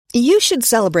You should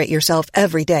celebrate yourself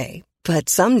every day, but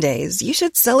some days you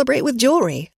should celebrate with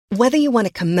jewelry. Whether you want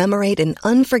to commemorate an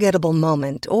unforgettable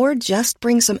moment or just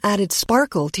bring some added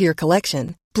sparkle to your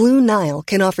collection, Blue Nile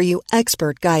can offer you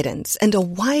expert guidance and a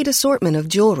wide assortment of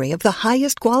jewelry of the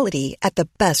highest quality at the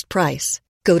best price.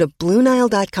 Go to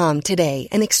BlueNile.com today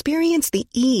and experience the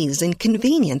ease and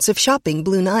convenience of shopping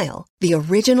Blue Nile, the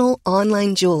original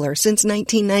online jeweler since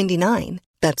 1999.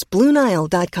 That's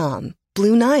BlueNile.com.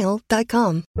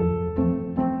 BlueNile.com.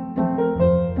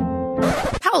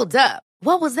 Hold up.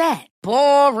 What was that?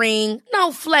 Boring.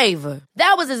 No flavor.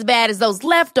 That was as bad as those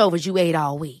leftovers you ate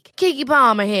all week. Keke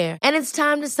Palmer here, and it's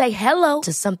time to say hello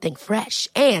to something fresh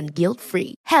and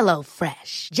guilt-free. Hello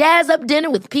Fresh. Jazz up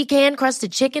dinner with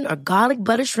pecan-crusted chicken or garlic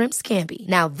butter shrimp scampi.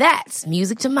 Now that's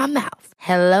music to my mouth.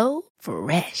 Hello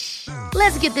Fresh.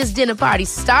 Let's get this dinner party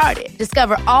started.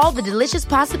 Discover all the delicious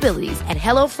possibilities at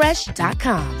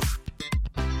HelloFresh.com.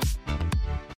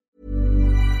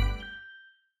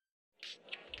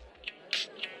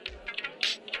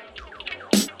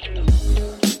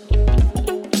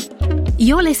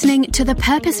 You're listening to the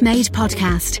Purpose Made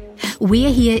podcast.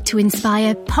 We're here to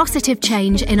inspire positive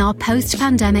change in our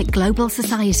post-pandemic global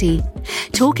society,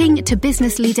 talking to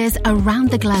business leaders around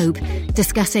the globe,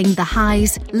 discussing the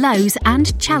highs, lows,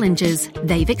 and challenges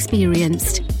they've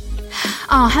experienced.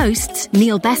 Our hosts,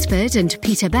 Neil Besford and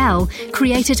Peter Bell,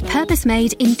 created Purpose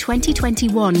Made in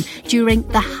 2021 during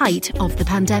the height of the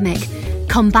pandemic,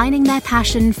 combining their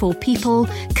passion for people,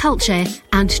 culture,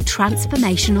 and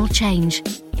transformational change.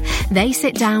 They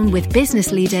sit down with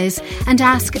business leaders and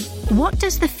ask, what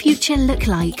does the future look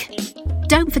like?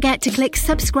 Don't forget to click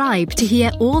subscribe to hear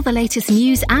all the latest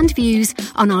news and views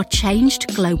on our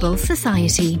changed global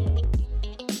society.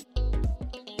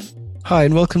 Hi,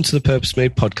 and welcome to the Purpose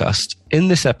Made podcast. In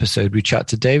this episode, we chat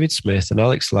to David Smith and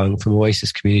Alex Lang from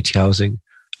Oasis Community Housing.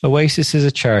 Oasis is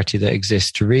a charity that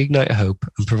exists to reignite hope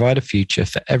and provide a future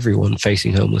for everyone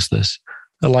facing homelessness.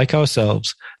 And like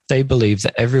ourselves, they believe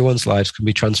that everyone's lives can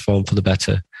be transformed for the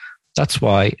better. That's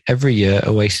why every year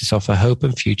Oasis offer hope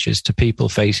and futures to people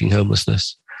facing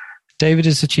homelessness. David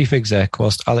is the chief exec,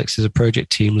 whilst Alex is a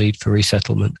project team lead for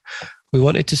resettlement. We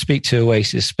wanted to speak to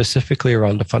Oasis specifically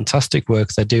around the fantastic work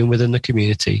they're doing within the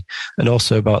community and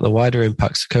also about the wider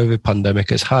impacts the COVID pandemic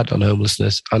has had on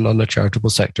homelessness and on the charitable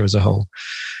sector as a whole.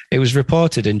 It was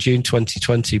reported in June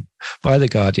 2020 by The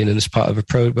Guardian, and as part of a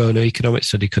pro bono economic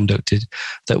study conducted,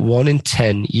 that 1 in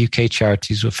 10 UK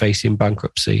charities were facing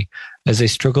bankruptcy as they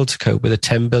struggled to cope with a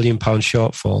 £10 billion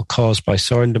shortfall caused by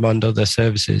soaring demand of their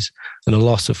services and a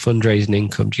loss of fundraising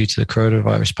income due to the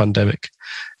coronavirus pandemic.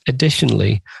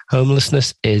 Additionally,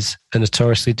 homelessness is a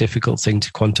notoriously difficult thing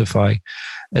to quantify,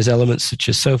 as elements such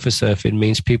as sofa surfing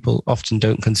means people often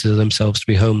don't consider themselves to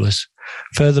be homeless.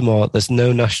 Furthermore, there's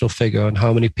no national figure on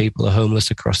how many people are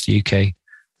homeless across the UK.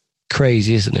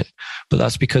 Crazy, isn't it? But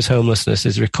that's because homelessness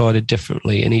is recorded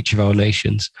differently in each of our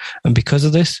nations. And because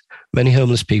of this, many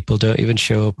homeless people don't even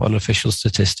show up on official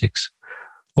statistics.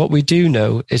 What we do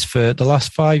know is for the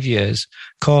last 5 years,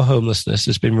 core homelessness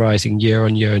has been rising year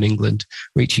on year in England,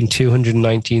 reaching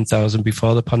 219,000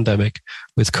 before the pandemic,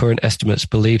 with current estimates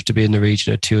believed to be in the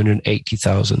region of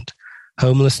 280,000.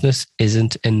 Homelessness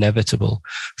isn't inevitable.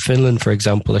 Finland, for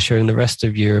example, is showing the rest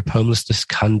of Europe homelessness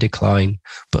can decline,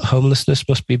 but homelessness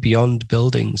must be beyond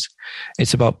buildings.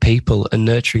 It's about people and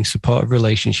nurturing supportive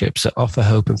relationships that offer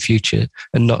hope and future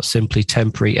and not simply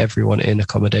temporary everyone in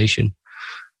accommodation.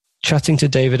 Chatting to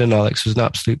David and Alex was an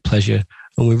absolute pleasure,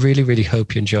 and we really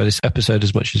hope you enjoy this episode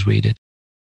as much as we did.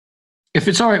 If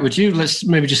it's all right with you, let's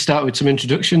maybe just start with some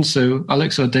introductions. So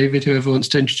Alex or David, whoever wants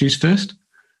to introduce first.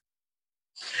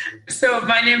 So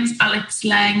my name's Alex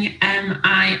Lang.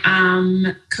 I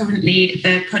am currently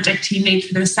the project team lead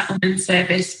for the resettlement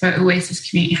service for Oasis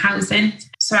Community Housing.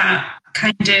 So I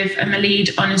am a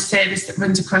lead on a service that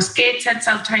runs across Gateshead,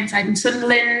 South Tyneside and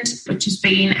Sunderland, which has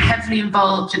been heavily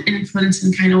involved and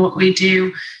influencing kind of what we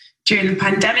do during the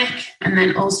pandemic. And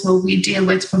then also we deal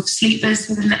with rough sleepers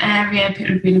within the area,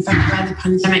 people who've been affected by the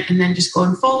pandemic and then just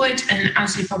going forward. And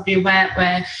as you're probably aware,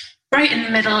 we're right in the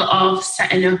middle of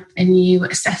setting up a new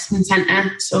assessment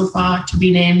centre so far to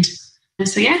be named.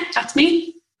 So yeah, that's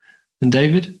me. And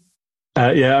David?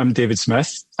 I'm David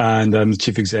Smith, and I'm the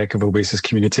Chief Exec of Oasis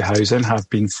Community Housing, have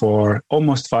been for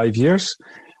almost 5 years.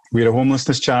 We're a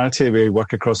homelessness charity. We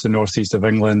work across the northeast of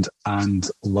England and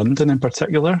London in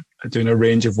particular, doing a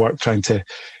range of work trying to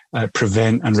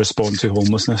prevent and respond to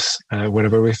homelessness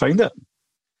wherever we find it.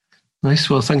 Nice.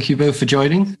 Well, thank you both for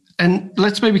joining. And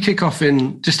let's maybe kick off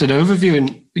in just an overview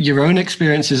in your own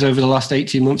experiences over the last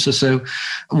 18 months or so.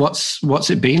 What's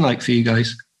it been like for you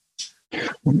guys?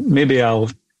 Maybe I'll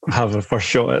have a first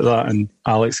shot at that, and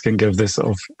Alex can give this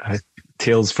sort of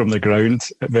tales from the ground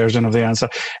version of the answer.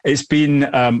 It's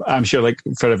been, I'm sure, like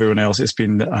for everyone else, it's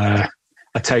been a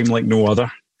time like no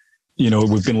other.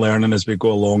 We've been learning as we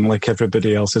go along, like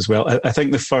everybody else as well. I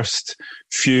think the first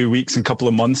few weeks and couple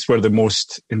of months were the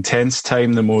most intense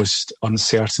time, the most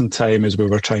uncertain time, as we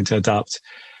were trying to adapt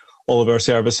all of our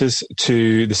services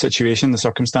to the situation, the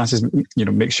circumstances,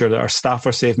 make sure that our staff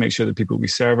are safe, make sure that people we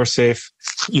serve are safe.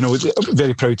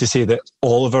 Very proud to say that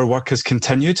all of our work has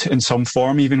continued in some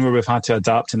form, even where we've had to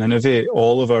adapt and innovate.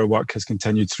 All of our work has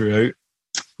continued throughout.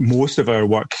 Most of our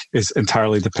work is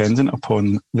entirely dependent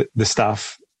upon the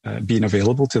staff being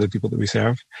available to the people that we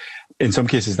serve. In some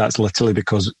cases, that's literally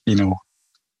because,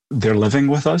 they're living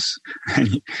with us.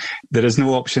 There is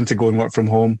no option to go and work from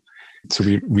home. So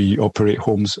we operate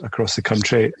homes across the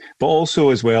country, but also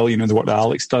as well, the work that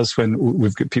Alex does when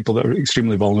we've got people that are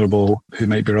extremely vulnerable, who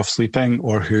might be rough sleeping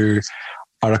or who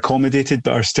are accommodated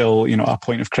but are still, at a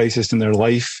point of crisis in their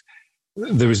life.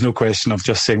 There was no question of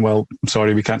just saying, well, I'm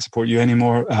sorry, we can't support you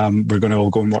anymore. We're going to all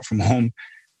go and work from home.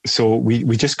 So we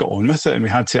just got on with it, and we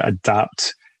had to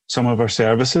adapt some of our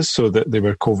services so that they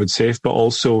were COVID safe, but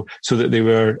also so that they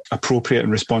were appropriate and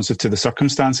responsive to the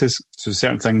circumstances. So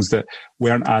certain things that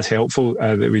weren't as helpful,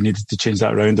 that we needed to change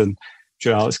that around. And I'm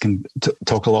sure Alex can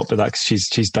talk a lot about that, because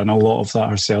she's done a lot of that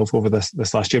herself over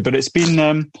this last year. But it's been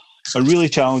a really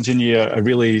challenging year, a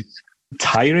really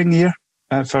tiring year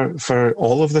for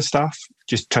all of the staff,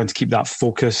 just trying to keep that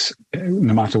focus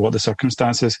no matter what the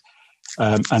circumstances.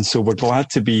 And so we're glad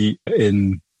to be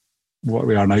in what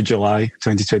we are now, July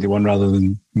 2021, rather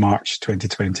than March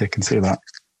 2020. I can say that.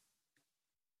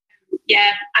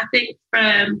 Yeah, I think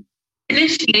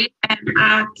initially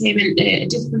I came into a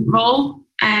different role,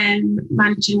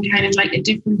 managing kind of like a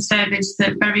different service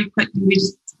that very quickly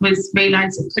was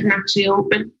realised it couldn't actually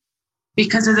open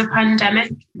because of the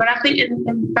pandemic. But I think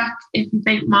in back, if you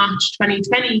think March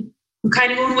 2020, we're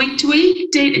kind of going week to week,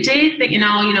 day to day, thinking,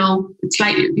 it's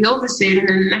likely to be over soon. And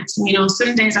then the next thing you know,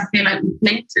 some days I feel like we've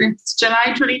blinked and it's July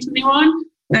 2021.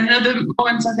 And other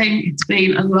months I think it's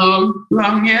been a long,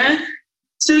 long year.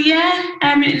 So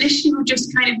initially we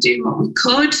just kind of doing what we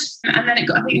could. And then I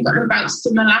think it got to about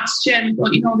summer last year and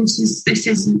we thought, this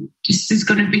is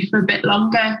going to be for a bit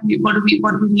longer. What do we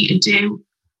need to do?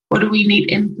 What do we need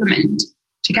to implement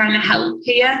to kind of help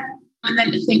here? And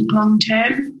then to think long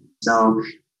term. So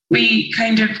we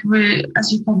kind of were,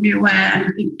 as you're probably aware, and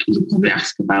I think you'll probably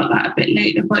ask about that a bit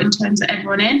later, but in terms of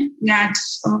everyone in, we had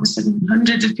all of a sudden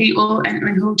hundreds of people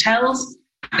entering hotels.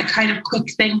 A kind of quick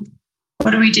think,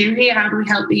 what do we do here? How do we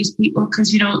help these people?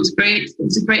 Because, it was great. It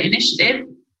was a great initiative,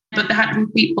 but there had to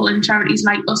be people and charities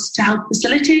like us to help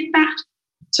facilitate that.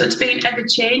 So it's been ever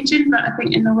changing, but I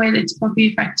think in the way that it's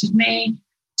probably affected me,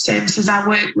 services I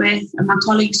work with and my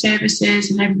colleague services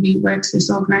and everybody who works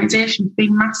this organisation, it's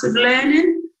been massive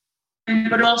learning.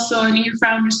 But also a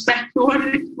newfound respect for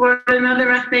one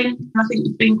another, I think. I think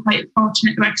we've been quite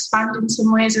fortunate to expand in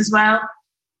some ways as well.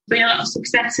 There's been a lot of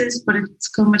successes, but it's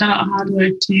come with a lot of hard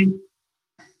work too.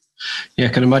 Yeah, I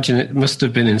can imagine it must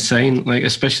have been insane,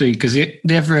 especially because the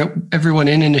Everyone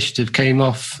In initiative came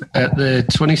off at the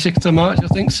 26th of March, I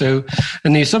think. So,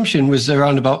 and the assumption was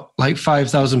around about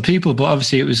 5,000 people, but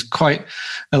obviously it was quite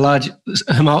a large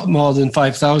amount, more than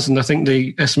 5,000. I think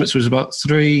the estimates was about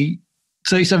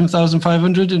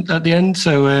 37,500 at the end.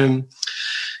 So,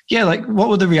 what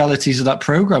were the realities of that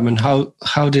program, and how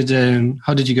did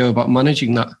you go about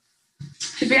managing that?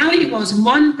 The reality was, in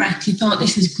one breath, you thought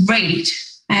this is great.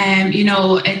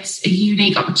 It's a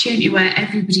unique opportunity where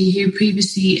everybody who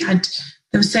previously there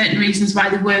were certain reasons why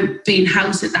they weren't being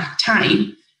housed at that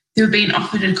time, they were being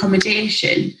offered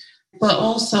accommodation. But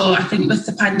also, I think with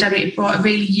the pandemic, it brought a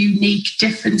really unique,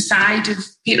 different side of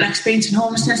people experiencing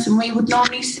homelessness than we would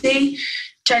normally see.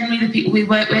 Generally, the people we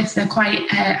work with, they're quite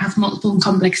have multiple and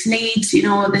complex needs.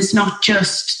 There's not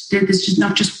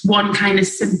just one kind of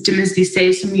symptom, as they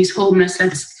say. Somebody's homeless,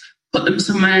 let's put them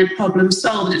somewhere, problem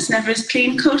solved. It's never as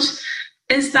clean cut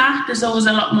as that. There's always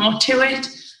a lot more to it.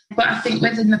 But I think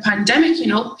within the pandemic,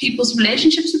 people's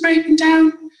relationships were breaking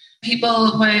down.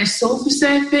 People were sofa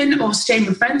surfing or staying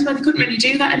with friends where they couldn't really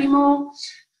do that anymore.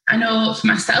 I know for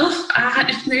myself, I had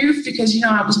to move because,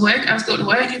 I was going to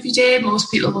work every day.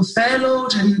 Most people were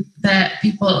furloughed, and the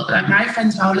people, like my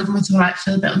friends who I was living with, were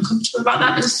feel a bit uncomfortable about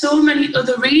that. There's so many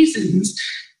other reasons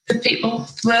that people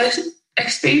were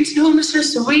experiencing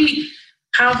homelessness. So we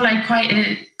have quite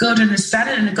a good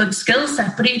understanding and a good skill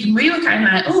set, but even we were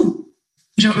kind of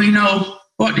we don't really know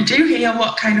what to do here,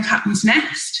 what kind of happens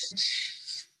next.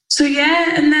 So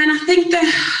and then I think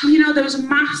that, there was a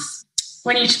mass,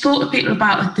 when you spoke to people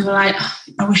about it, they were I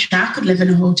wish I could live in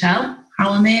a hotel.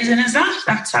 how amazing is that?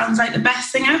 That sounds like the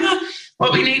best thing ever.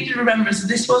 What we need to remember is that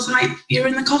this wasn't like you're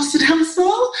in the Costa del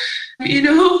Sol. You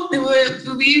know, we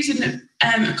were using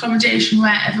accommodation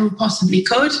wherever we possibly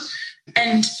could.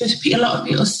 And for a lot of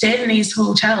people staying in these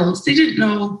hotels, they didn't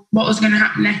know what was going to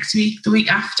happen next week, the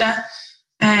week after.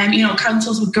 You know,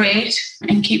 councils were great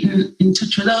in keeping in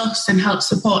touch with us and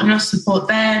supporting us, support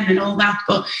them and all that.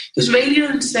 But it was really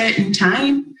an uncertain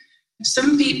time.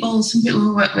 Some people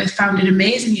we work with found it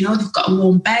amazing. You know, they've got a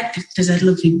warm bed, there's a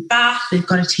lovely bath, they've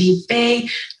got a TV.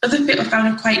 Other people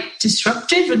found it quite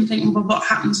disruptive and thinking, well, what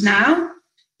happens now?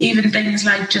 Even things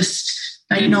like just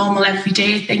like normal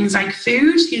everyday things like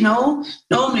food, you know.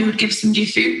 Normally we would give somebody a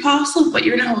food parcel, but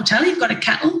you're in a hotel, you've got a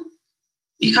kettle.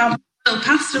 You can't boil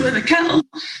pasta with a kettle,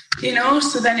 you know.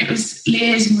 So then it was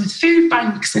liaising with food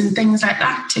banks and things like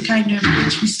that to kind of,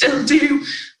 which we still do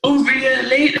over a year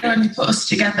later, and they put us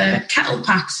together kettle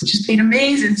packs, which has been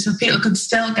amazing, so people could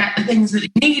still get the things that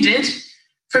they needed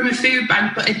from a food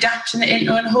bank, but adapting it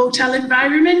into a hotel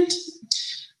environment.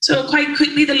 So quite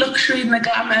quickly, the luxury and the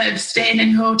glamour of staying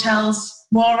in hotels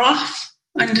wore off,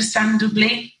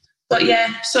 understandably. But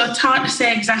yeah, so it's hard to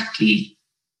say exactly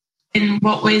in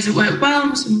what ways it worked well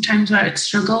and sometimes where it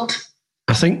struggled.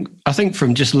 I think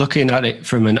from just looking at it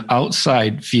from an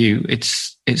outside view,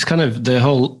 it's kind of the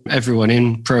whole Everyone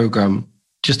In program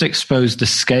just exposed the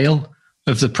scale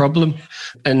of the problem.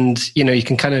 And, you know,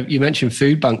 you mentioned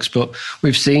food banks, but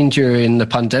we've seen during the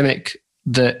pandemic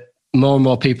that more and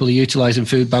more people are utilising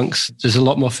food banks. There's a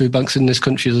lot more food banks in this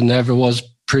country than there ever was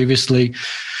previously.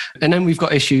 And then we've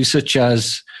got issues such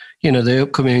as, you know, the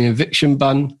upcoming eviction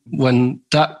ban. When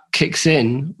that kicks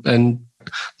in and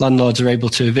landlords are able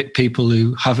to evict people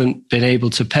who haven't been able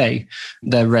to pay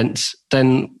their rents,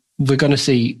 then we're going to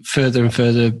see further and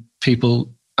further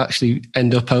people actually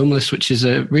end up homeless, which is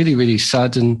a really, really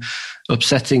sad and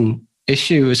upsetting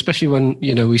issue, especially when,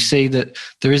 you know, we see that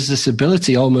there is this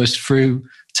ability almost through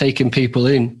taking people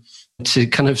in to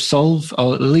kind of solve,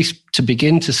 or at least to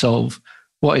begin to solve,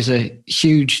 what is a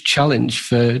huge challenge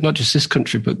for not just this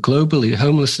country, but globally.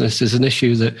 Homelessness is an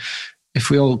issue that if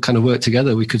we all kind of work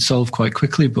together, we could solve quite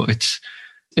quickly, but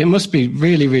it must be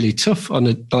really, really tough on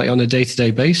a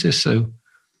day-to-day basis. So,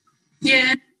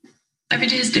 yeah, every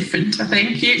day is different, I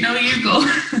think. You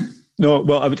go. No,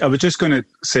 well, I was just going to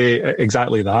say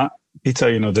exactly that,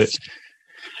 Peter, you know, that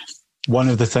one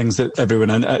of the things that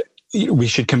Everyone In, we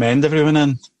should commend Everyone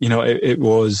In. You know, it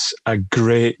was a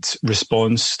great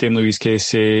response. Dame Louise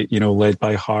Casey, you know, led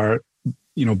by her,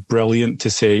 you know, brilliant to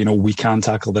say, you know, we can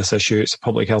tackle this issue. It's a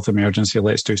public health emergency.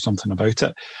 Let's do something about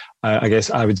it. I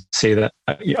guess I would say that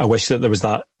I wish that there was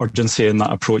that urgency and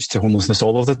that approach to homelessness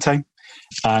all of the time.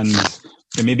 And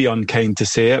it may be unkind to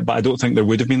say it, but I don't think there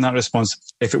would have been that response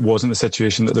if it wasn't the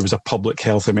situation that there was a public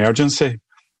health emergency.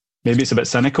 Maybe it's a bit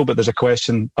cynical, but there's a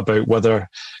question about whether,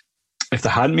 if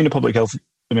there hadn't been a public health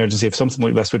emergency, if something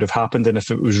like this would have happened, and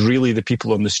if it was really the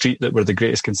people on the street that were the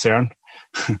greatest concern,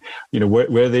 you know,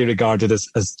 were they regarded as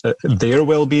their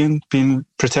well-being being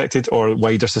protected, or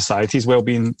wider society's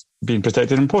well-being being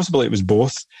protected? And possibly it was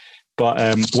both.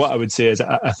 But what I would say is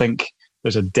I think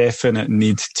there's a definite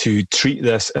need to treat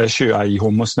this issue, i.e.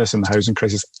 homelessness and the housing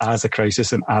crisis, as a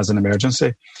crisis and as an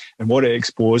emergency. And what it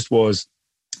exposed was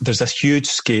there's this huge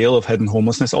scale of hidden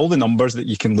homelessness. All the numbers that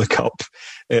you can look up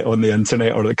on the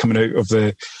internet or that are coming out of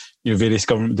the, you know, various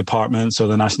government departments or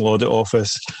the National Audit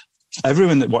Office,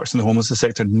 everyone that works in the homelessness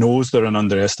sector knows they're an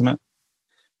underestimate.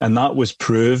 And that was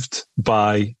proved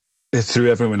through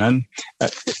Everyone In.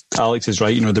 Alex is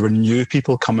right. You know, there were new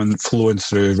people flowing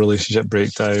through, relationship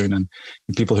breakdown, and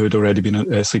people who had already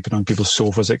been sleeping on people's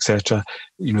sofas, etc.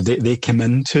 You know, they came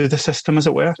into the system, as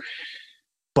it were.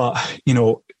 But, you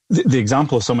know, the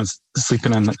example of someone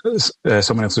sleeping on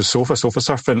someone else's sofa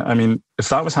surfing, I mean, if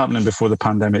that was happening before the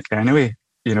pandemic anyway,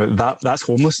 you know, that's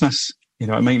homelessness. You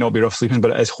know, it might not be rough sleeping,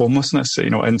 but it is homelessness, you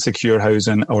know, insecure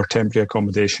housing or temporary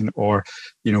accommodation, or,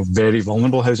 you know, very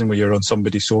vulnerable housing where you're on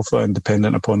somebody's sofa and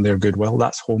dependent upon their goodwill.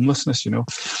 That's homelessness, you know.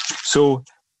 So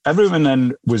Everyone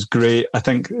In was great. I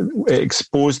think it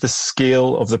exposed the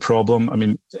scale of the problem. I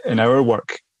mean, in our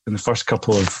work, in the first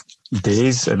couple of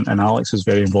days, and Alex was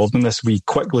very involved in this, we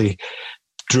quickly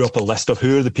drew up a list of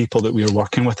who are the people that we are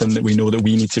working with and that we know that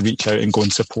we need to reach out and go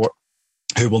and support,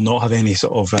 who will not have any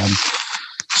sort of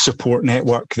support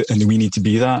network, and we need to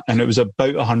be that. And it was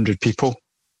about 100 people.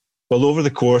 Well, over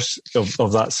the course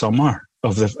of that summer,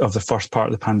 of the first part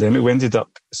of the pandemic, we ended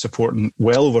up supporting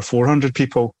well over 400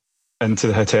 people into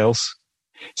the hotels.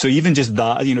 So even just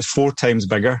that, you know, it's 4 times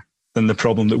bigger than the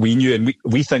problem that we knew. And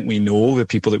we think we know the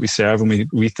people that we serve, and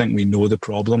we think we know the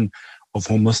problem of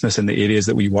homelessness in the areas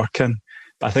that we work in.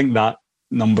 But I think that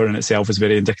number in itself is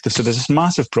very indicative. So there's this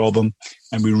massive problem,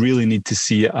 and we really need to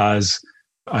see it as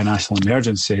a national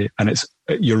emergency. And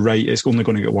you're right, it's only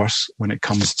going to get worse when it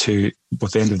comes to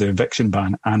both the end of the eviction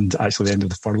ban and actually the end of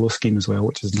the furlough scheme as well,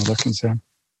 which is another concern.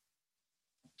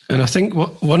 And I think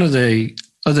one of the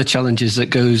other challenges that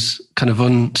goes kind of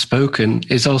unspoken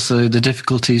is also the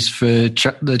difficulties for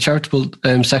the charitable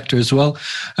sector as well.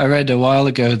 I read a while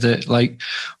ago that like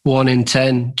 1 in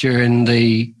 10 during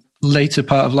the later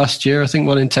part of last year, I think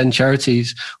 1 in 10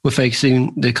 charities were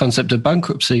facing the concept of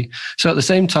bankruptcy. So at the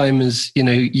same time as,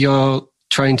 you're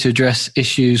trying to address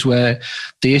issues where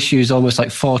the issue is almost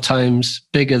like 4 times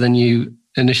bigger than you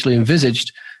initially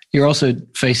envisaged, you're also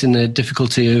facing the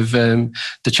difficulty of the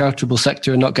charitable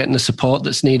sector and not getting the support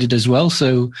that's needed as well.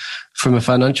 So from a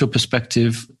financial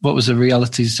perspective, what was the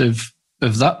realities of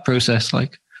that process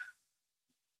like?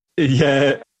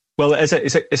 Yeah, well,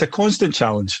 it's a constant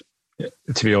challenge,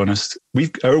 to be honest.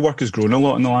 Our work has grown a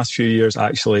lot in the last few years,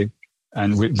 actually,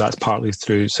 and that's partly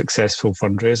through successful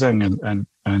fundraising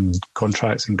and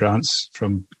contracts and grants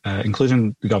from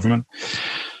including the government.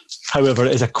 However,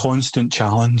 it is a constant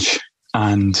challenge.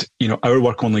 And, our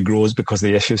work only grows because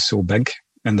the issue is so big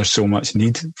and there's so much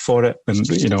need for it. And,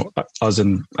 us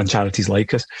and charities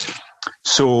like us.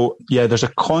 So, yeah, there's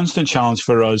a constant challenge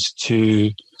for us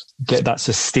to get that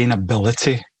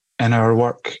sustainability in our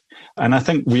work. And I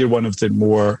think we're one of the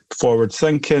more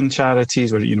forward-thinking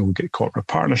charities where, we get corporate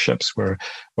partnerships. We're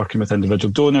working with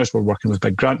individual donors. We're working with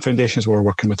big grant foundations. We're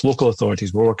working with local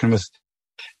authorities. We're working with,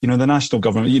 the national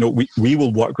government. We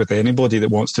will work with anybody that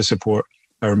wants to support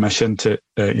our mission to,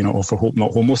 offer hope,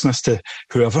 not homelessness, to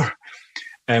whoever.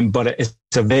 But it's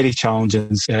a very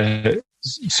challenging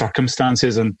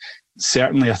circumstances. And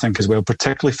certainly, I think as well,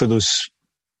 particularly for those,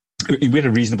 we're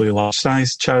a reasonably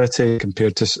large-sized charity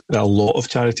compared to a lot of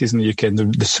charities in the UK, and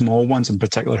the small ones in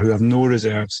particular who have no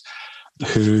reserves,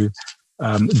 who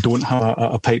don't have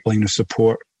a pipeline of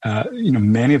support.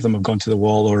 Many of them have gone to the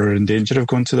wall or are in danger of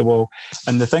going to the wall.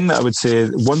 And the thing that I would say,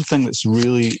 one thing that's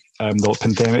really the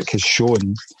pandemic has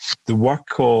shown, the work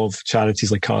of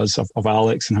charities like us, of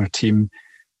Alex and her team,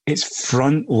 it's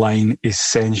frontline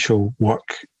essential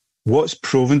work. What's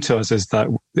proven to us is that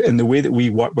in the way that we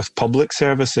work with public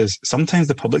services, sometimes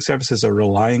the public services are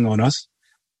relying on us.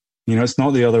 It's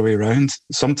not the other way around.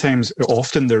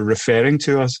 Often they're referring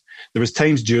to us. There was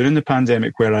times during the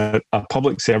pandemic where a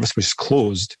public service was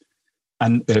closed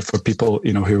and for people,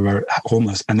 who were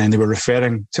homeless, and then they were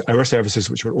referring to our services,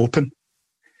 which were open.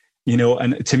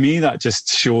 And to me, that just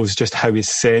shows just how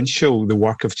essential the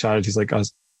work of charities like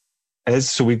us is.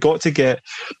 So we've got to get,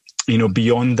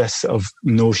 beyond this sort of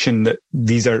notion that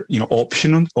these are,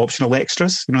 optional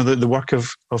extras, the work of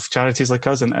charities like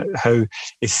us and how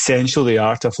essential they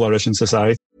are to a flourishing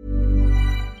society.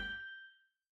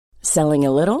 Selling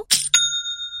a little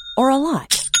or a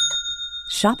lot?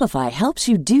 Shopify helps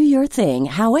you do your thing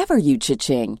however you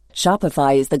cha-ching.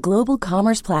 Shopify is the global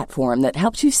commerce platform that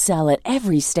helps you sell at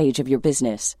every stage of your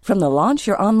business. From the launch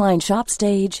your online shop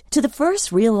stage to the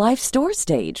first real-life store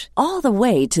stage, all the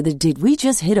way to the did we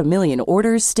just hit a million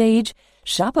orders stage.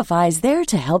 Shopify is there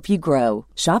to help you grow.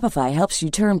 Shopify helps you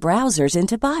turn browsers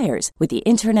into buyers with the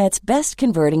internet's best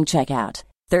converting checkout.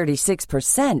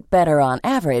 36% better on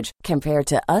average compared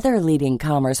to other leading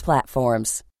commerce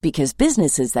platforms. Because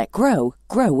businesses that grow,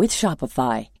 grow with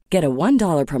Shopify. Get a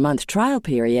 $1 per month trial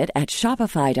period at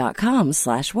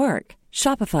shopify.com/work.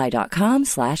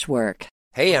 Shopify.com/work.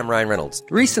 Hey, I'm Ryan Reynolds.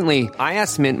 Recently, I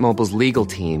asked Mint Mobile's legal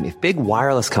team if big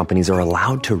wireless companies are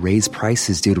allowed to raise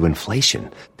prices due to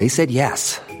inflation. They said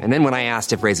yes. And then when I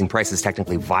asked if raising prices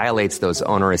technically violates those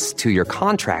onerous 2-year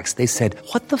contracts, they said,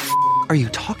 "What the f*** are you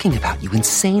talking about, you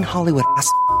insane Hollywood ass?"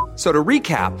 So to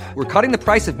recap, we're cutting the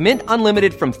price of Mint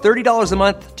Unlimited from $30 a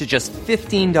month to just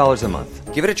 $15 a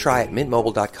month. Give it a try at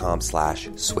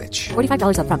mintmobile.com/switch.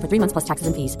 $45 up front for 3 months plus taxes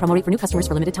and fees. Promo rate for new customers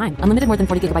for limited time. Unlimited more than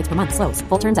 40 gigabytes per month. Slows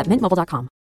full terms at mintmobile.com.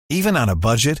 Even on a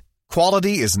budget,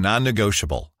 quality is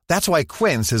non-negotiable. That's why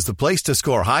Quince is the place to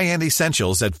score high-end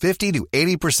essentials at 50 to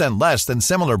 80% less than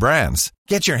similar brands.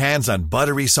 Get your hands on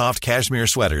buttery soft cashmere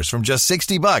sweaters from just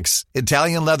 $60,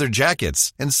 Italian leather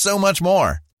jackets, and so much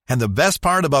more. And the best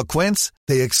part about Quince,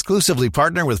 they exclusively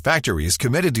partner with factories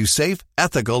committed to safe,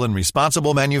 ethical, and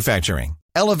responsible manufacturing.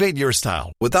 Elevate your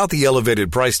style without the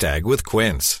elevated price tag with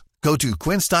Quince. Go to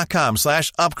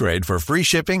quince.com/upgrade for free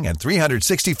shipping and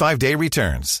 365-day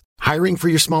returns. Hiring for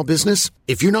your small business?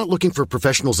 If you're not looking for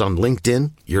professionals on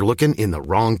LinkedIn, you're looking in the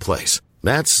wrong place.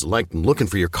 That's like looking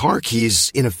for your car keys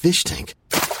in a fish tank.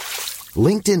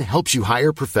 LinkedIn helps you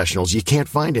hire professionals you can't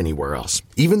find anywhere else,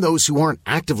 even those who aren't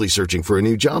actively searching for a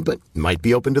new job but might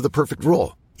be open to the perfect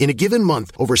role. In a given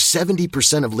month, over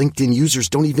 70% of LinkedIn users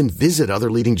don't even visit other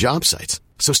leading job sites.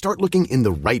 So start looking in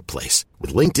the right place.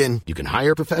 With LinkedIn, you can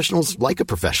hire professionals like a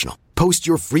professional. Post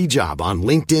your free job on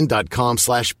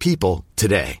linkedin.com/people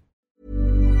today.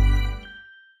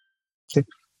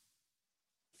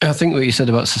 I think what you said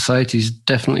about society is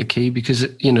definitely key because,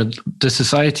 you know, the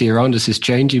society around us is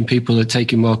changing. People are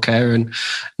taking more care and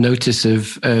notice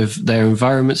of their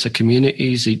environments, their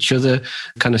communities, each other,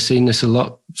 kind of seeing this a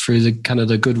lot through the kind of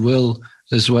the goodwill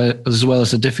as well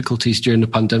as the difficulties during the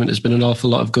pandemic. There's been an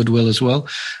awful lot of goodwill as well.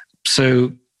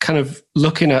 So kind of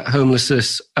looking at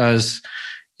homelessness as,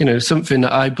 you know, something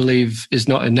that I believe is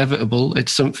not inevitable.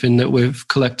 It's something that with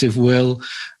collective will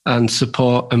and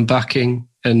support and backing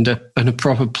and a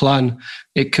proper plan,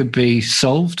 it could be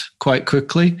solved quite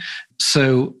quickly.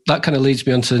 So that kind of leads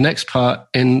me on to the next part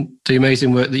in the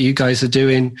amazing work that you guys are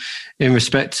doing in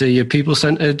respect to your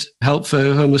people-centred help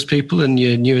for homeless people and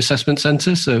your new assessment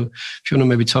centre. So if you want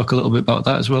to maybe talk a little bit about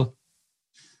that as well.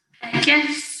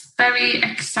 Yes, very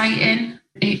exciting.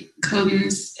 It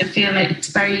comes, I feel like it's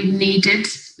very needed.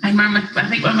 I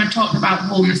think when we're talking about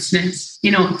homelessness,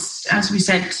 you know, it's, as we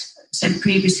said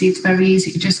previously, it's very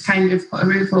easy to just kind of put a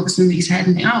roof over somebody's head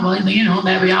and think, oh, well, you know,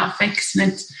 there we are, fixed.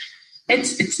 And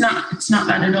it's not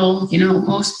that at all. You know,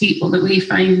 most people that we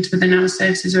find within our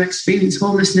services who experience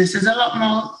homelessness, there's a lot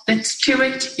more that's to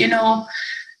it, you know,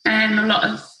 and a lot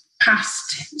of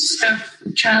past stuff,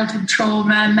 childhood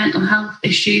trauma, mental health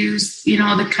issues, you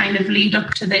know, that kind of lead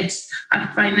up to this. I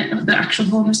find that the actual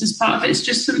homelessness part of it is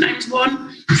just sometimes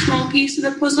one small piece of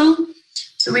the puzzle.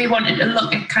 So we wanted to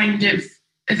look at kind of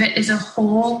it as a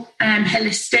whole,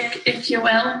 holistic, if you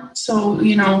will. So,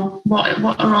 you know,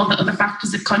 what are all the other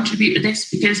factors that contribute to this?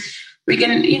 Because we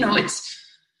can, you know, it's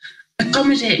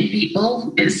accommodating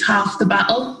people is half the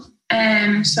battle.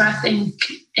 So I think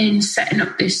in setting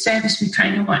up this service, we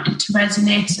kind of wanted to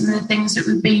resonate some of the things that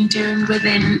we've been doing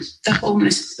within the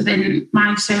homeless, within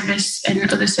my service and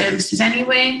other services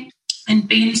anyway, and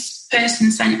being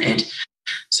person-centred.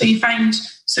 So you find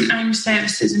sometimes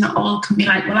services and it all can be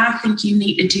like, well, I think you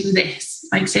need to do this.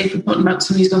 Like say if we're talking about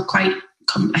somebody who's got quite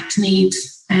complex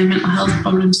needs, mental health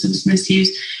problems, substance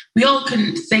misuse, we all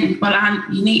can think, well,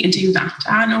 you need to do that.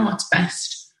 I know what's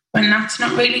best. When that's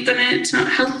not really it's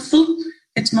not helpful.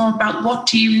 It's more about what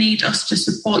do you need us to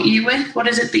support you with? What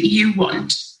is it that you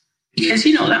want? Because,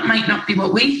 you know, that might not be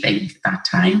what we think at that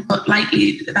time, but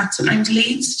likely that sometimes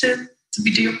leads to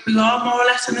we are more or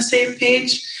less on the same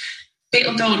page.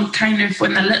 People don't kind of,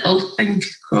 when they're little, think,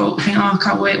 oh, I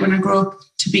can't wait when I grow up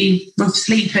to be rough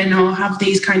sleeping or have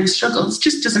these kind of struggles. It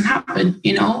just doesn't happen,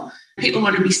 you know. People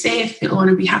want to be safe, people want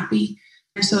to be happy.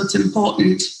 And so it's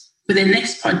important within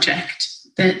this project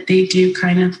that they do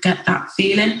kind of get that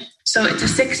feeling. So it's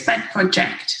a 6-bed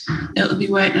project. It'll be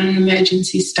working on an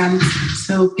emergency stance,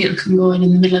 so people can go in the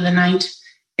middle of the night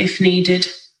if needed.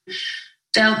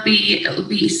 It'll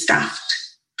be staffed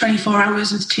 24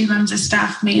 hours with 2 members of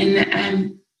staff, meaning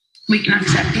that we can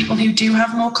accept people who do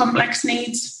have more complex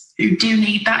needs, who do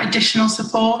need that additional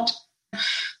support.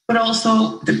 But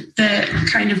also the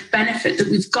kind of benefit that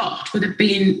we've got with it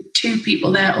being 2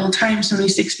 people there all the time, so only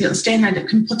 6 people staying there, that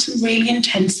can put some really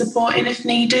intense support in if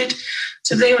needed.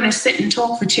 So if they want to sit and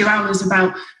talk for 2 hours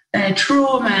about their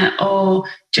trauma or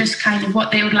just kind of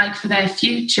what they would like for their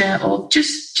future or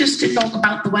just to talk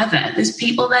about the weather, there's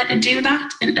people there to do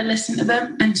that and to listen to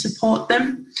them and support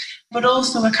them. But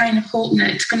also we're kind of hoping that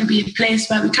it's going to be a place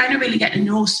where we kind of really get to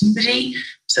know somebody.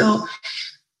 So,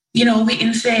 you know, we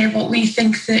can say what we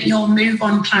think that your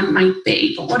move-on plan might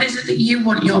be, but what is it that you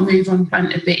want your move-on plan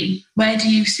to be? Where do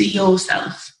you see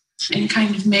yourself? And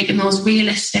kind of making those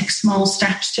realistic small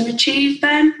steps to achieve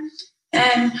them.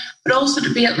 But also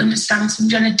to be able to understand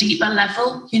something on a deeper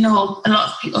level. You know, a lot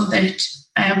of people that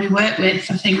we work with,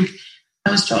 I think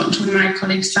I was talking to one of my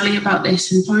colleagues, Sally, about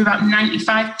this, and probably about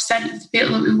 95% of the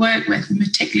people that we work with, and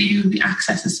particularly who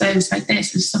access a service like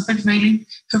this, have suffered really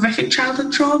horrific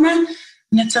childhood trauma.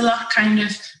 And it's a lot kind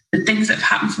of the things that have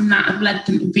happened from that have led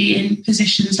them to be in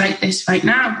positions like this right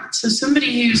now. So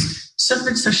somebody who's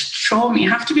suffered such trauma, you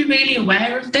have to be really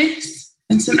aware of this.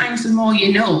 And sometimes the more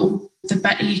you know, the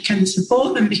better you can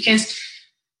support them. Because,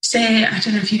 say, I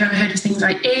don't know if you've ever heard of things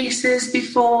like ACEs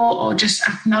before, or just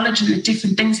acknowledging the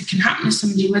different things that can happen to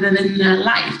somebody within their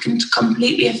life can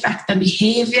completely affect their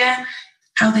behaviour,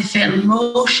 how they feel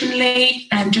emotionally,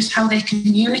 and just how they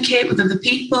communicate with other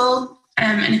people.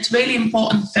 And it's really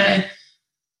important for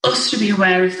us to be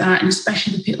aware of that, and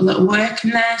especially the people that are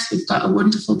working there. So we've got a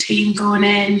wonderful team going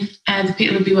in, the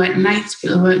people who'll be working nights,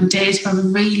 people who are working days, who have a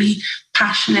really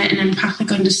passionate and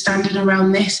empathic understanding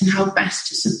around this and how best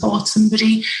to support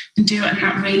somebody and do it in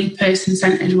that really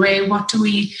person-centred way. What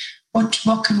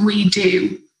can we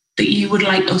do that you would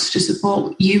like us to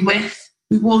support you with?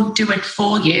 We won't do it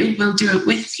for you, we'll do it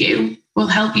with you. We'll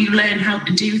help you learn how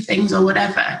to do things or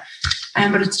whatever.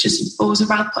 But it's just always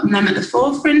about putting them at the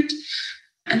forefront.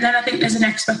 And then I think there's an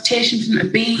expectation from them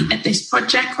to be at this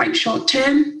project quite short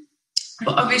term.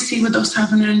 But obviously with us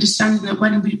having an understanding that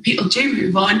when people do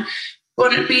move on,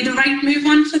 won't it be the right move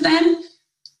on for them?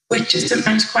 Which is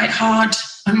sometimes quite hard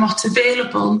on what's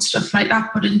available and stuff like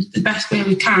that. But in the best way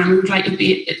we can, we would like to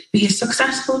be a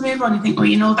successful move on. You think,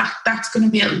 well, that's going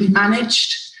to be able to be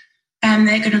managed, and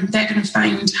they're going to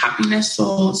find happiness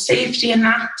or safety in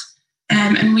that,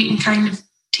 and we can kind of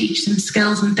teach them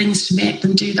skills and things to make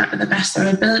them do that to the best of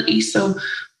their ability. So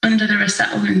under the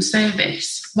resettlement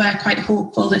service, we're quite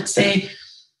hopeful that say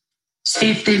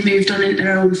if they moved on into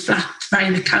their own flat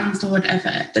via the council or whatever,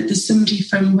 that there's somebody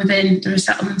from within the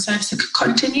resettlement service that could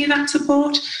continue that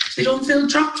support. So they don't feel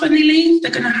dropped when they leave.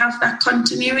 They're going to have that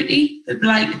continuity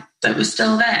that was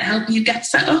still there to help you get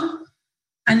set up.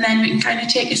 And then we can kind of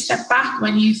take a step back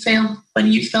when you feel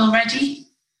ready.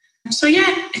 So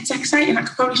yeah, it's exciting. I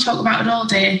could probably talk about it all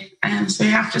day, so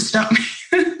you have to stop me.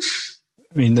 I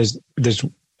mean, there's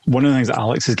one of the things that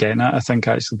Alex is getting at, I think,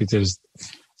 actually, because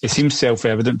it seems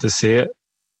self-evident to say it,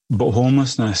 but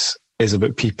homelessness is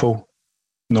about people,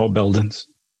 not buildings.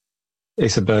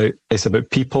 It's about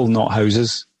people, not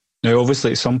houses. Now,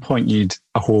 obviously, at some point you need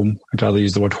a home. I'd rather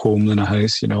use the word home than a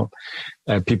house.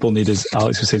 People need, as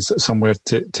Alex was saying, somewhere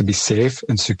to be safe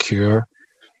and secure,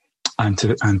 and to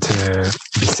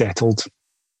be settled,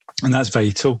 and that's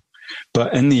vital.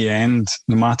 But in the end,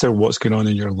 no matter what's going on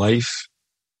in your life,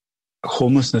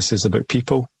 homelessness is about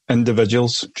people,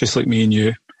 individuals, just like me and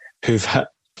you, who've hit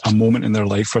a moment in their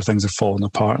life where things have fallen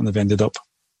apart and they've ended up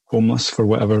homeless for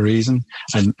whatever reason.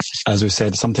 And as we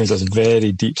said, sometimes that's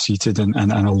very deep-seated and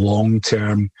a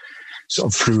long-term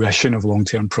sort of fruition of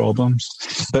long-term problems.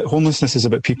 But homelessness is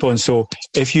about people, and so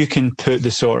if you can put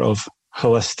the sort of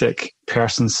holistic,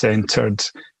 person-centred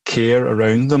care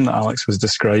around them that Alex was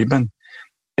describing,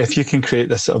 if you can create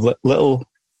this sort of little,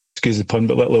 excuse the pun,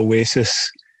 but little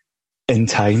oasis in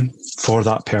time for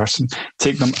that person,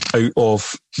 take them out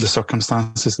of the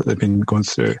circumstances that they've been going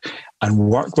through and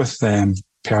work with them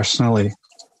personally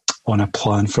on a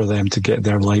plan for them to get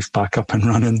their life back up and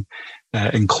running,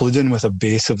 including with a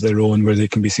base of their own where they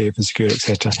can be safe and secure,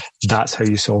 etc. That's how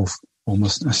you solve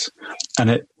homelessness.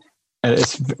 And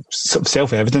it's sort of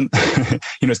self-evident.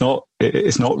 It's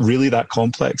not really that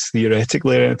complex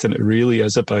theoretically, and it really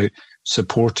is about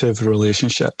supportive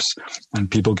relationships and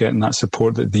people getting that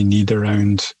support that they need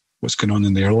around what's going on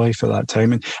in their life at that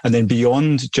time. And then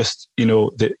beyond just,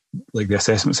 the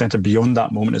assessment centre, beyond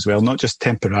that moment as well, not just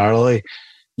temporarily.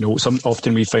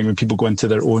 Often we find when people go into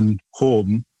their own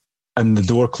home and the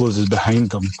door closes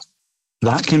behind them,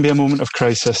 that can be a moment of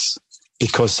crisis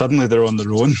because suddenly they're on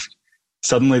their own.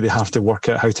 Suddenly they have to work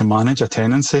out how to manage a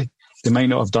tenancy. They might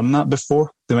not have done that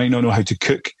before. They might not know how to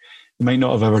cook. They might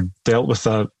not have ever dealt with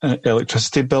an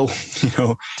electricity bill,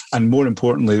 and more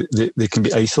importantly, they can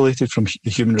be isolated from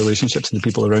the human relationships and the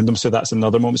people around them. So that's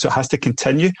another moment. So it has to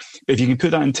continue. If you can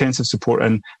put that intensive support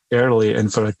in early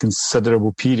and for a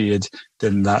considerable period,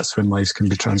 then that's when lives can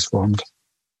be transformed.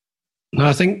 No,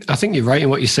 I think you're right in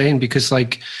what you're saying, because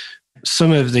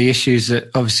some of the issues that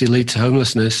obviously lead to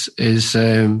homelessness is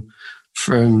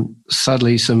from,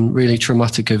 sadly, some really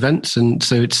traumatic events. And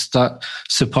so it's that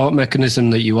support mechanism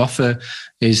that you offer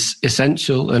is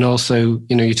essential. And also,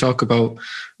 you talk about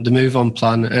the move on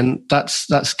plan, and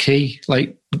that's key.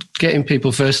 Like getting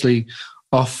people firstly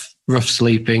off rough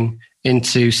sleeping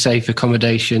into safe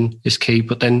accommodation is key,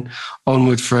 but then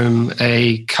onward from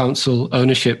a council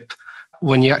ownership,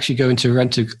 when you actually go into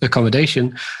rented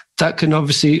accommodation, that can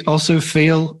obviously also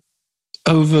feel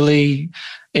overly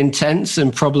intense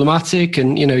and problematic,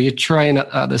 and you're trying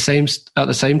at the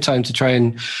same time to try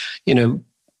and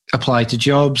apply to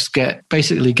jobs, get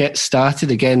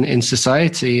started again in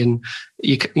society, and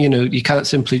you can't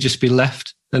simply just be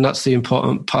left. And that's the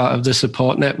important part of the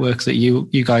support network that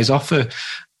you guys offer.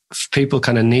 People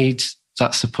kind of need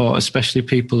that support, especially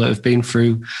people that have been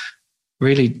through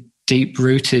really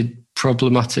deep-rooted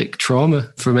problematic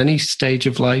trauma from any stage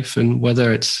of life, and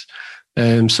whether it's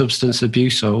substance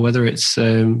abuse or whether it's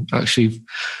actually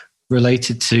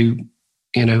related to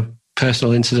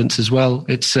personal incidents as well.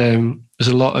 It's there's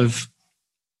a lot of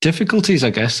difficulties,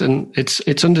 I guess, and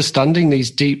it's understanding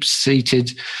these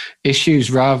deep-seated issues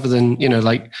rather than,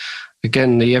 like,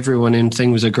 again, the everyone in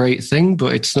thing was a great thing,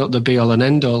 but it's not the be-all and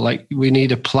end-all. Like, we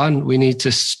need a plan. We need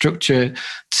to structure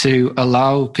to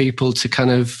allow people to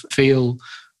kind of feel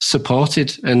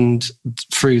supported, and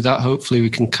through that, hopefully,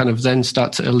 we can kind of then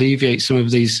start to alleviate some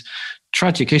of these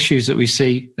tragic issues that we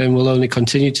see and will only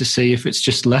continue to see if it's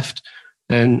just left.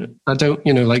 And I don't,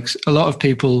 like a lot of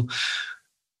people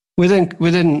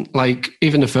within like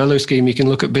even the furlough scheme, you can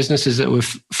look at businesses that were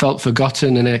felt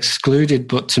forgotten and excluded.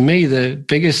 But to me, the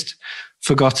biggest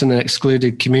forgotten and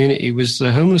excluded community was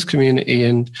the homeless community.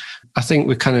 And I think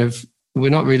we're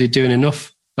not really doing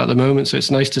enough at the moment. So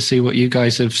it's nice to see what you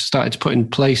guys have started to put in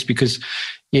place, because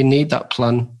you need that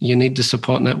plan. You need the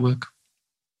support network.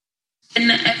 And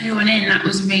everyone in, that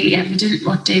was really evident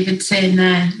what David's saying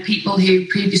there. People who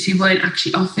previously weren't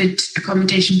actually offered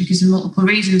accommodation because of multiple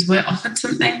reasons were offered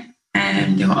something.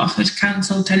 They were offered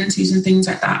council tenancies and things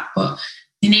like that, but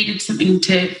they needed something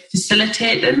to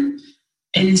facilitate them.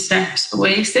 In steps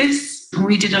Oasis, and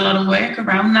we did a lot of work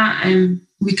around that, and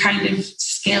we kind of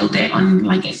scaled it on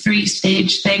like a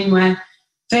 3-stage thing where,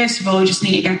 first of all, you just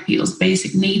need to get people's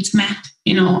basic needs met.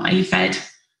 Are you fed?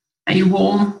 Are you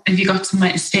warm? Have you got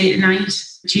somewhere to stay tonight?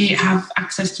 Do you have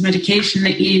access to medication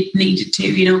that you needed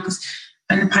to? Because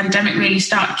when the pandemic really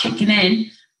started kicking in,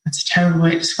 that's a terrible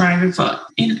way to describe it, but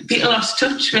people lost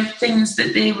touch with things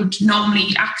that they would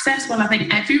normally access. Well, I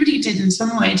think everybody did in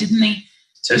some way, didn't they?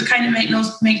 So it's kind of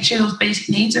make sure those basic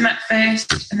needs are met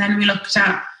first, and then we looked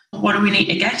at what do we need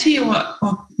to get here, what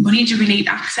money do we need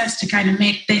access to kind of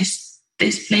make this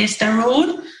place their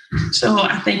own. So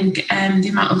I think the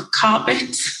amount of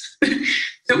carpets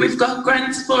that we've got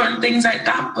grants for and things like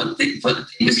that, but it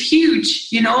was huge,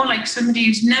 like somebody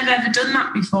who's never ever done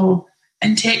that before,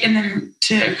 and taking them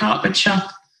to a carpet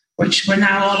shop, which we're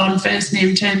now all on first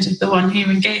name terms with the one here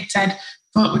in Gateshead,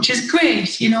 but which is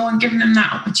great, and giving them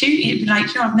that opportunity. It'd be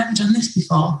like, I've never done this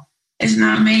before. Isn't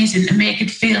that amazing? To make it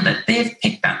feel that they've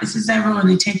picked that, this is their own,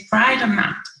 they take pride on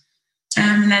that.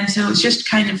 And then so it's just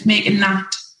kind of making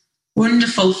that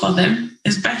wonderful for them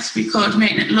as best we could,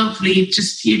 making it lovely.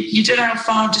 Just you don't know how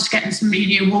far just getting somebody a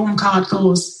new home card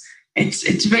goes.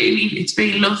 It's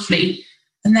really lovely.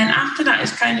 And then after that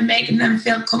is kind of making them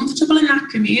feel comfortable in that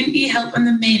community, helping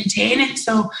them maintain it.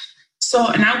 So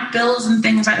sorting out bills and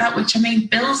things like that, which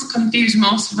bills confuse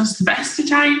most of us the best of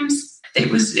times. It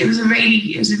was a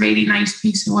really nice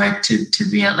piece of work to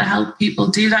be able to help people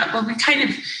do that. Well, we kind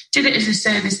of did it as a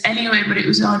service anyway, but it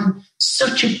was on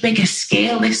such a bigger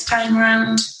scale this time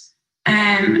around.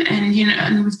 And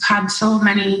we've had so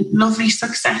many lovely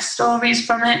success stories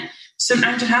from it.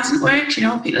 Sometimes it hasn't worked,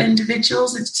 people,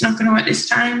 individuals, it's not going to work this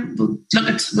time. We'll look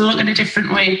at a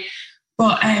different way.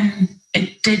 But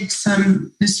it did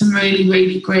there's some really,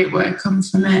 really great work come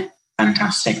from it.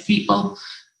 Fantastic people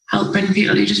helping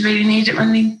people who just really need it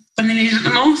when they need it the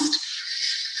most.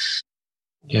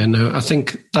 Yeah, no, I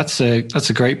think that's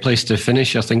a great place to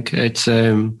finish. I think it's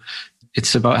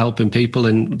about helping people,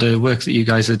 and the work that you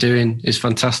guys are doing is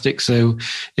fantastic. So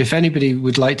if anybody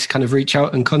would like to kind of reach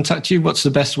out and contact you, what's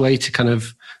the best way to kind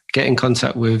of get in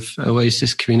contact with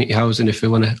Oasis Community Housing if they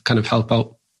want to kind of help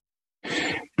out?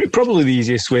 Probably the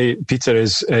easiest way, Peter,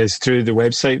 is through the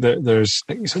website. That there's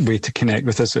a way to connect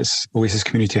with us. It's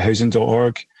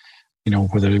oasiscommunityhousing.org.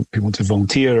 Whether people want to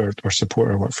volunteer or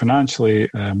support our work financially,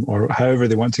 or however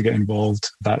they want to get involved,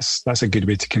 that's a good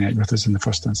way to connect with us in the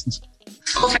first instance.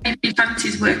 Or if anybody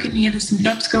fancies working here, there's some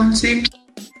jobs going soon.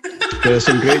 There's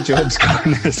some great jobs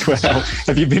going as well.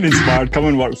 If you've been inspired, come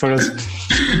and work for us.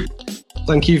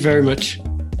 Thank you very much.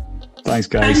 Thanks,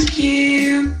 guys. Thank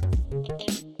you.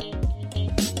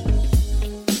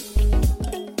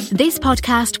 This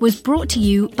podcast was brought to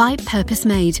you by Purpose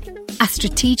Made, a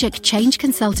strategic change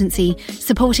consultancy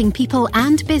supporting people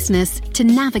and business to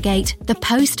navigate the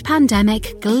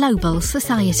post-pandemic global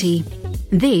society.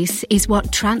 This is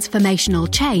what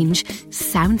transformational change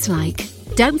sounds like.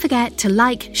 Don't forget to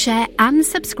like, share and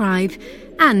subscribe,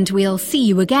 and we'll see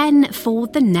you again for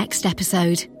the next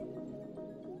episode.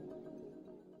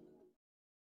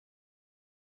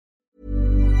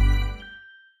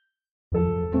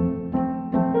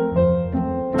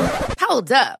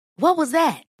 Hold up. What was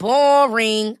that?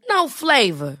 Boring. No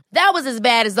flavor. That was as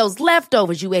bad as those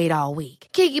leftovers you ate all week.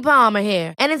 Keke Palmer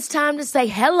here, and it's time to say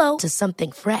hello to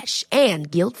something fresh and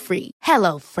guilt-free.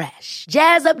 Hello Fresh.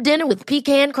 Jazz up dinner with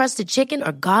pecan-crusted chicken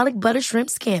or garlic butter shrimp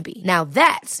scampi. Now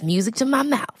that's music to my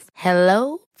mouth.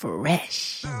 Hello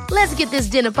Fresh. Let's get this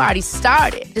dinner party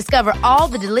started. Discover all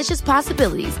the delicious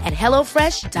possibilities at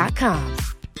HelloFresh.com.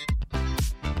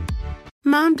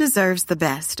 Mom deserves the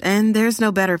best, and there's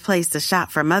no better place to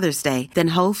shop for Mother's Day than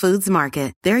Whole Foods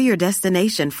Market. They're your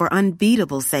destination for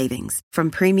unbeatable savings, from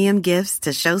premium gifts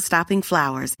to show-stopping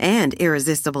flowers and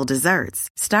irresistible desserts.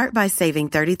 Start by saving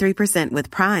 33%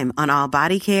 with Prime on all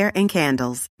body care and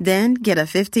candles. Then get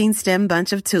a 15-stem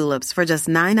bunch of tulips for just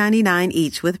 $9.99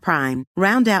 each with Prime.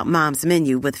 Round out Mom's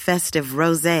menu with festive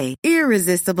rosé,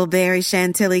 irresistible berry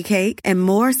chantilly cake, and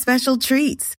more special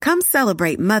treats. Come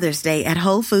celebrate Mother's Day at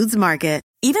Whole Foods Market.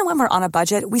 Even when we're on a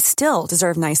budget, we still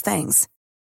deserve nice things.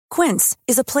 Quince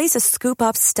is a place to scoop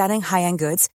up stunning high-end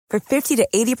goods for 50 to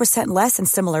 80% less than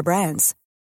similar brands.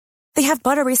 They have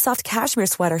buttery soft cashmere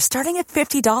sweaters starting at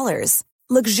 $50,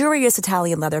 luxurious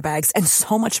Italian leather bags, and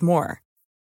so much more.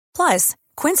 Plus,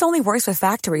 Quince only works with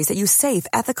factories that use safe,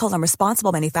 ethical, and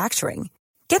responsible manufacturing.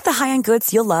 Get the high-end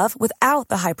goods you'll love without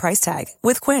the high price tag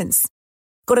with Quince.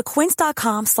 Go to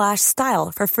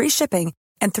quince.com/style for free shipping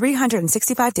and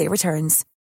 365-day returns.